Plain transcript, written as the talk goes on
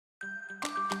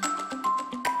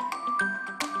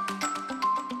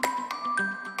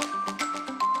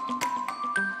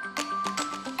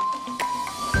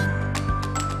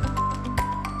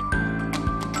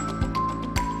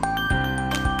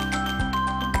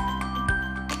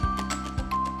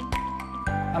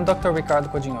I'm Dr. Ricardo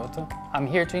Codinhoto. I'm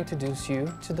here to introduce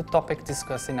you to the topic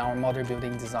discussed in our Modern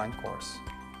Building Design course.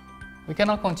 We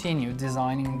cannot continue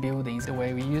designing buildings the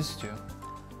way we used to.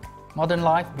 Modern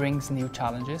life brings new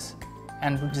challenges,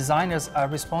 and designers are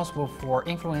responsible for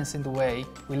influencing the way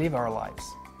we live our lives.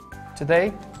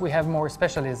 Today, we have more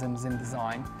specialisms in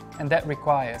design, and that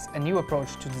requires a new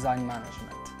approach to design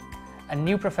management. A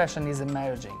new profession is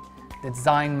emerging, the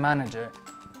design manager,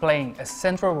 playing a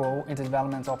central role in the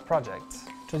development of projects.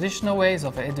 Traditional ways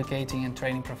of educating and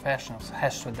training professionals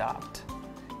has to adapt.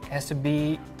 It has to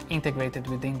be integrated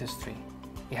with industry.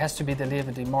 It has to be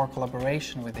delivered in more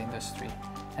collaboration with industry,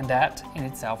 and that in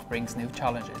itself brings new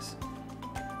challenges.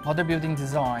 Modern building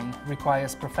design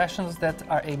requires professionals that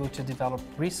are able to develop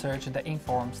research that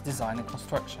informs design and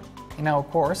construction. In our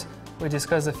course, we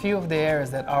discuss a few of the areas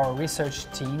that our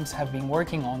research teams have been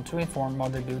working on to inform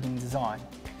modern building design.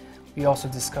 We also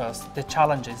discussed the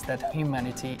challenges that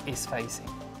humanity is facing.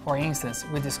 For instance,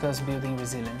 we discussed building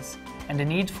resilience and the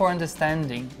need for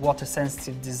understanding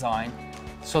water-sensitive design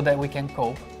so that we can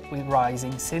cope with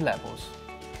rising sea levels.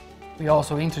 We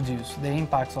also introduced the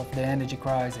impacts of the energy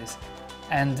crisis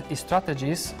and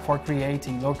strategies for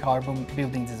creating low-carbon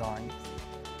building design.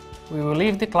 We will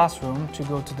leave the classroom to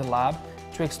go to the lab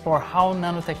to explore how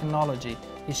nanotechnology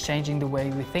is changing the way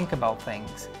we think about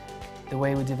things, the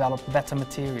way we develop better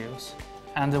materials,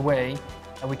 and the way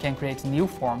that we can create new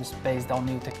forms based on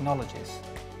new technologies.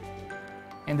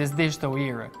 In this digital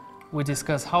era, we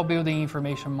discuss how building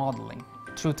information modeling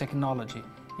through technology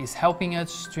is helping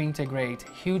us to integrate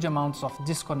huge amounts of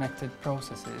disconnected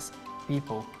processes,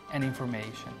 people, and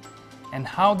information, and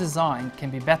how design can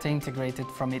be better integrated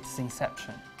from its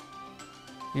inception.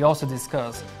 We also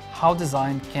discuss how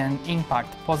design can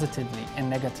impact positively and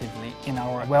negatively in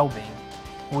our well-being.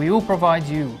 We will provide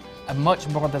you a much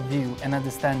broader view and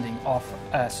understanding of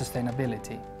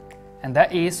sustainability. And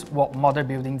that is what modern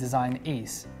building design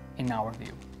is, in our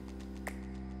view.